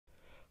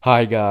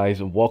Hi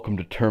guys, and welcome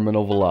to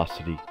Terminal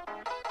Velocity.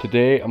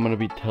 Today I'm going to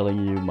be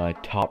telling you my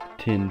top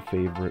 10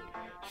 favorite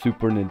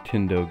Super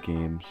Nintendo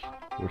games,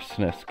 or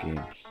SNES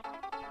games.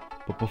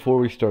 But before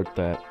we start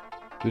that,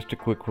 just a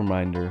quick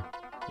reminder,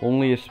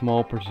 only a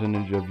small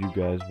percentage of you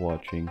guys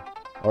watching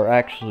are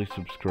actually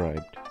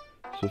subscribed.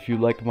 So if you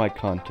like my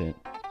content,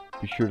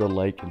 be sure to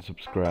like and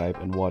subscribe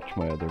and watch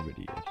my other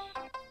videos.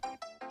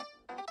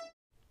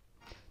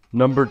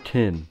 Number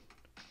 10.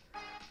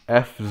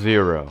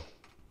 F-Zero.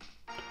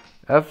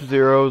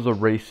 F-Zero is a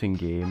racing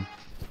game,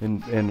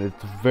 and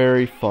it's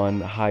very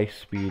fun,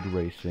 high-speed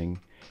racing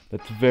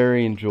that's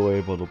very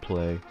enjoyable to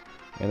play,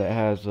 and it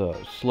has a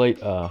slight,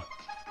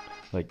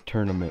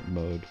 tournament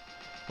mode.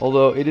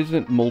 Although it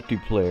isn't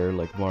multiplayer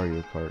like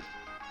Mario Kart,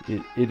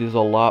 it is a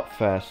lot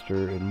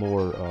faster and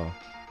more,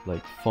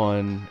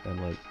 fun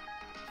and,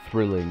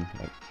 thrilling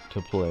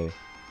to play.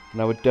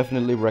 And I would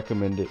definitely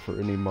recommend it for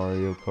any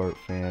Mario Kart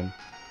fan,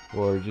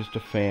 or just a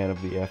fan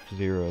of the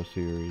F-Zero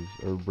series,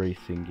 or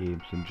racing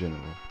games in general.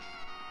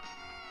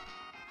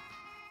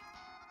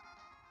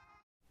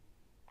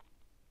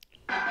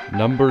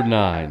 Number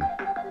 9.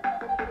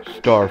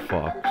 Star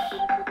Fox.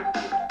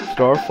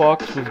 Star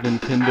Fox was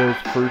Nintendo's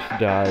first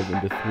dive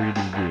into 3D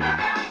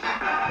games,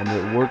 and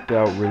it worked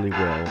out really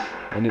well,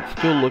 and it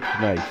still looks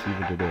nice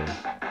even today.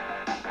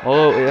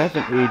 Although it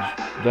hasn't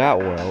aged that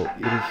well,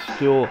 it is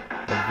still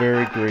a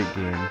very great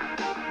game,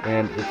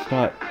 and it's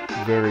not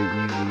very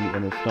easy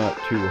and it's not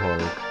too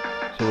hard,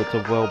 so it's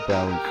a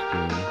well-balanced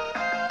game,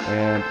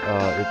 and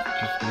it's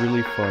just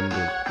really fun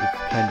it's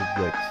kind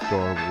of like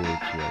Star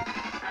Wars-like.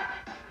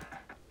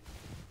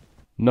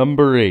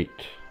 Number 8.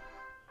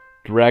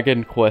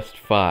 Dragon Quest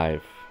V.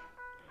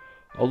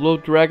 Although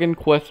Dragon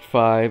Quest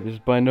V is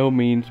by no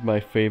means my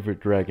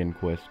favorite Dragon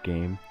Quest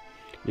game,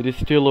 it is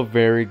still a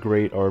very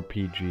great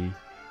RPG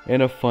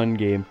and a fun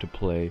game to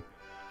play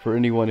for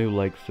anyone who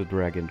likes the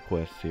Dragon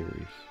Quest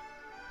series.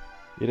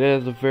 It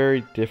has a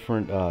very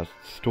different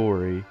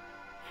story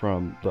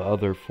from the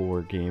other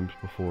 4 games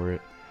before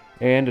it,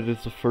 and it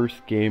is the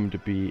first game to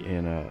be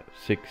in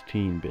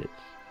 16 bits.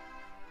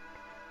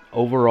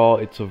 Overall,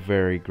 it's a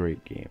very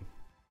great game.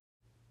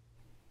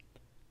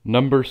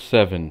 Number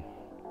 7.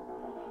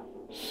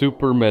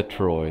 Super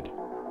Metroid.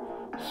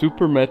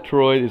 Super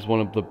Metroid is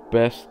one of the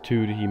best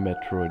 2D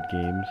Metroid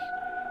games,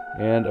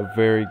 and a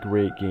very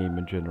great game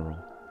in general.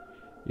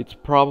 It's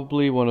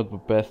probably one of the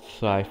best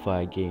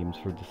sci-fi games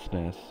for the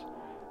SNES,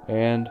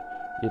 and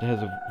it has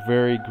a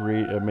very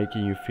great at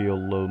making you feel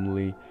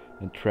lonely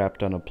and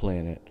trapped on a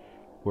planet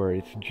where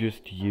it's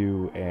just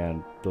you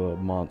and the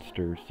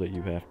monsters that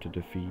you have to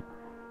defeat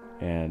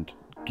and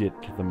get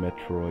to the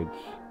Metroids.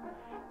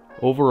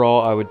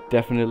 Overall, I would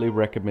definitely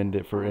recommend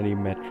it for any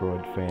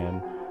Metroid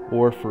fan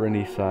or for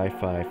any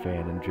sci-fi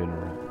fan in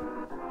general.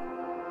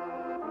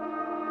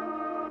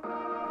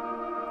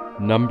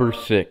 Number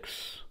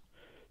 6.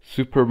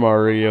 Super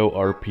Mario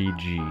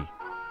RPG.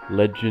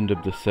 Legend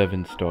of the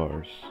Seven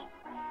Stars.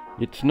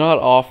 It's not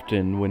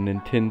often when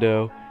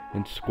Nintendo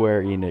and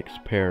Square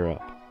Enix pair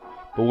up,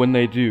 but when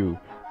they do,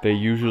 they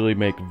usually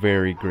make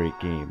very great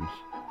games,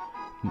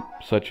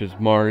 such as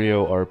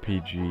Mario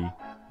RPG,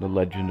 The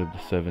Legend of the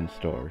Seven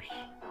Stars.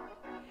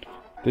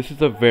 This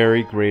is a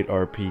very great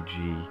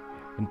RPG,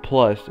 and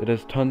plus it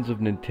has tons of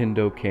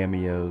Nintendo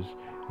cameos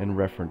and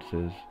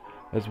references,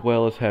 as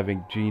well as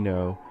having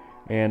Geno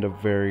and a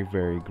very,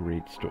 very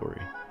great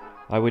story.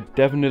 I would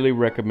definitely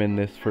recommend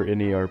this for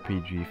any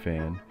RPG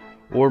fan,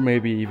 or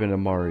maybe even a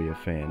Mario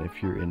fan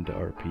if you're into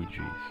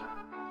RPGs.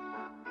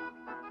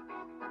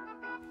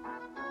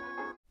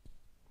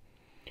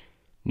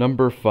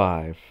 Number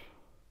 5.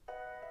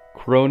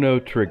 Chrono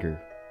Trigger.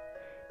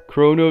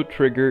 Chrono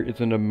Trigger is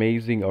an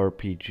amazing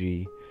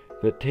RPG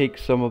that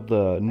takes some of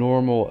the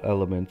normal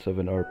elements of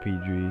an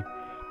RPG,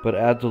 but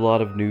adds a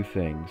lot of new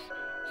things,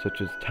 such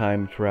as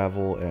time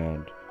travel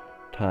and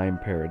time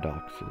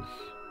paradoxes.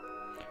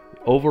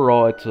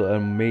 Overall, it's an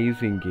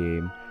amazing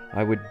game.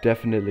 I would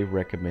definitely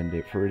recommend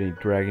it for any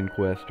Dragon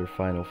Quest or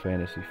Final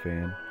Fantasy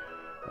fan.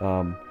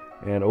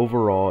 And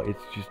overall,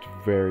 it's just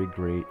very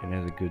great and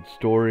has a good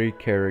story,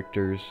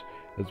 characters,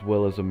 as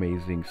well as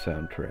amazing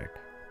soundtrack.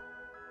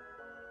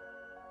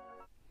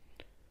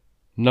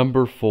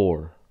 Number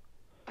 4.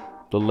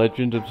 The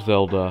Legend of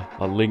Zelda: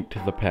 A Link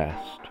to the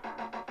Past.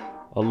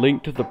 A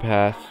Link to the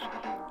Past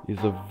is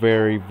a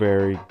very,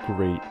 very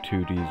great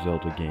 2D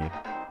Zelda game,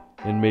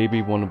 and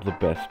maybe one of the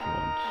best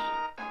ones.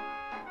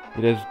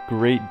 It has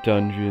great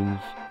dungeons,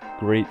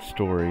 great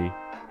story,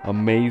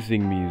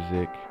 amazing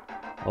music,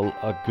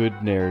 a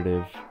good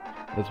narrative,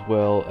 as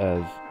well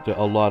as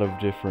a lot of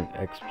different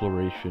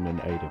exploration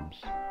and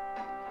items.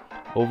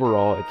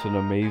 Overall, it's an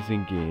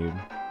amazing game,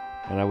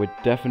 and I would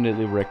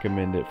definitely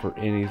recommend it for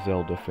any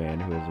Zelda fan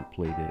who hasn't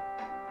played it.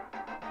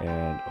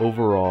 And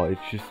overall,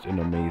 it's just an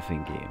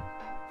amazing game.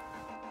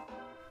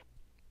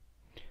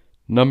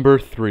 Number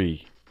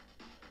 3.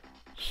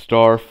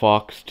 Star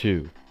Fox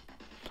 2.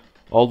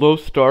 Although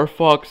Star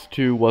Fox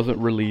 2 wasn't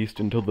released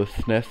until the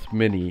SNES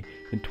Mini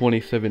in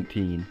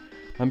 2017,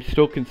 I'm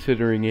still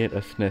considering it a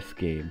SNES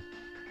game.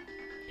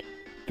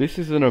 This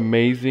is an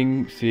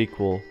amazing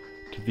sequel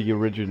to the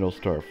original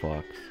Star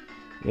Fox.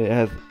 It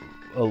has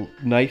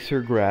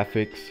nicer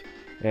graphics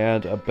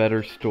and a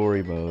better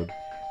story mode,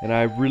 and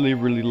I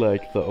really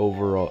like the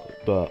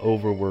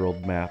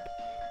overworld map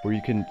where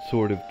you can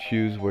sort of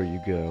choose where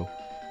you go,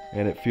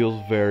 and it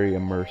feels very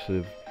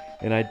immersive,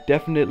 and I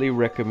definitely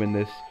recommend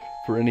this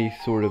for any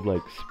sort of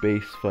like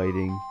space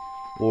fighting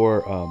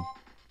or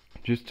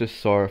just a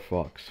Star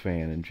Fox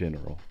fan in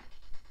general.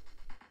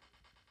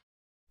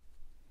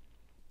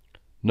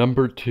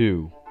 Number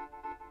 2.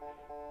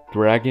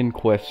 Dragon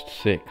Quest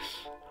VI: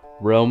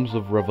 Realms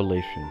of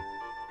Revelation.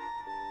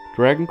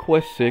 Dragon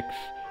Quest VI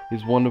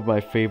is one of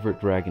my favorite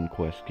Dragon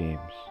Quest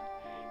games,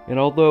 and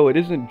although it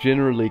isn't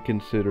generally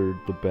considered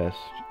the best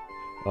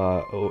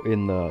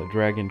in the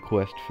Dragon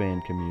Quest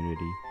fan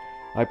community,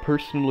 I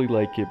personally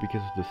like it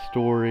because of the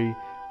story,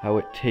 how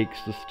it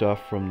takes the stuff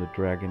from the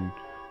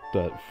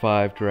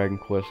 5 Dragon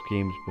Quest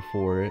games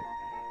before it,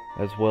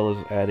 as well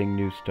as adding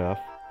new stuff,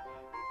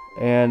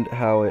 and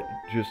how it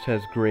just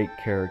has great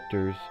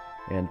characters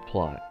and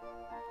plot.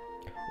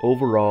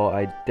 Overall,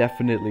 I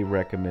definitely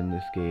recommend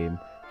this game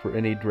for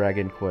any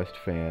Dragon Quest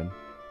fan,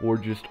 or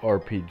just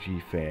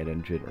RPG fan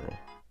in general.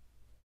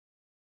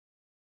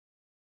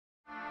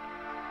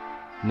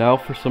 Now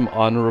for some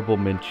honorable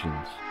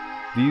mentions.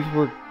 These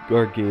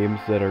are games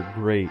that are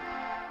great,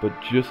 but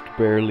just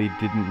barely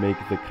didn't make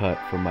the cut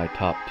for my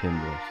top 10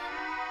 list.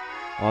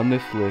 On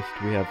this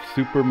list we have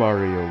Super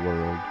Mario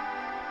World,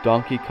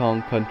 Donkey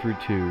Kong Country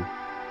 2,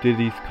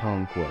 Diddy's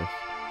Kong Quest,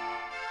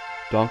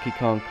 Donkey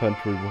Kong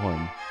Country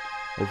 1,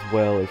 as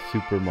well as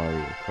Super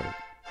Mario Kart.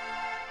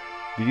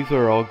 These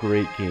are all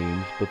great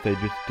games, but they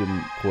just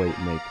didn't quite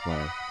make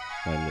my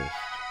list.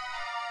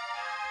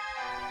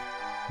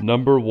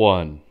 Number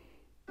 1.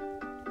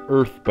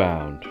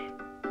 Earthbound.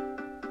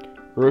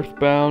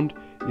 Earthbound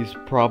is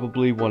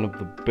probably one of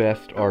the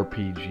best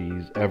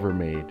RPGs ever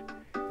made,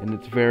 and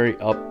it's very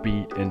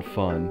upbeat and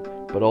fun,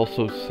 but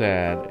also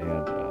sad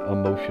and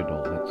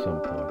emotional at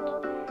some point.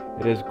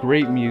 It has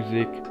great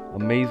music,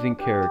 amazing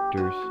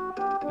characters,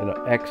 an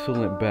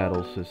excellent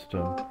battle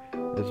system,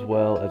 as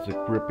well as a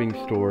gripping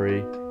story,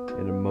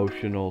 an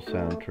emotional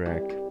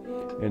soundtrack,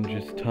 and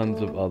just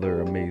tons of other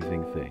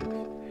amazing things.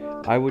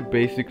 I would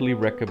basically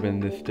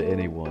recommend this to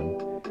anyone,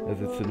 as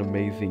it's an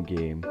amazing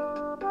game,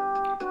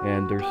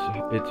 and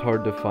it's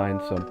hard to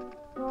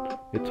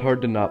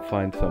not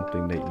find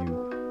something that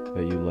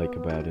you like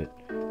about it.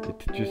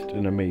 It's just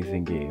an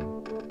amazing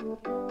game.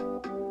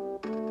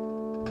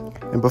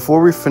 And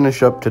before we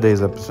finish up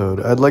today's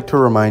episode, I'd like to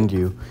remind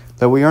you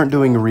that we aren't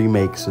doing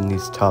remakes in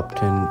these top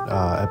 10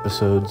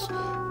 episodes,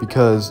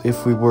 because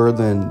if we were,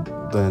 then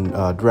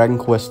Dragon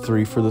Quest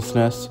 3 for the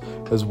SNES,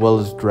 as well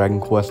as Dragon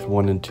Quest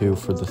 1 and 2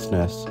 for the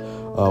SNES,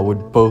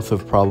 would both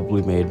have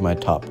probably made my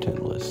top 10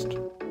 list.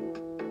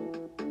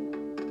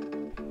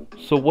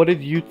 So what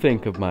did you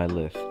think of my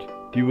list?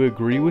 Do you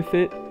agree with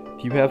it?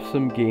 Do you have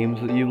some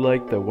games that you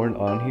like that weren't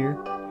on here?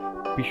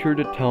 Be sure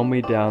to tell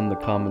me down in the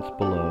comments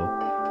below,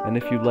 and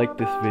if you like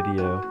this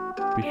video,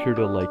 be sure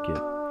to like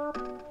it.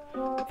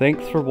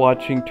 Thanks for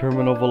watching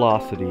Terminal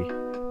Velocity,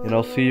 and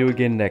I'll see you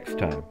again next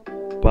time.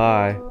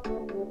 Bye!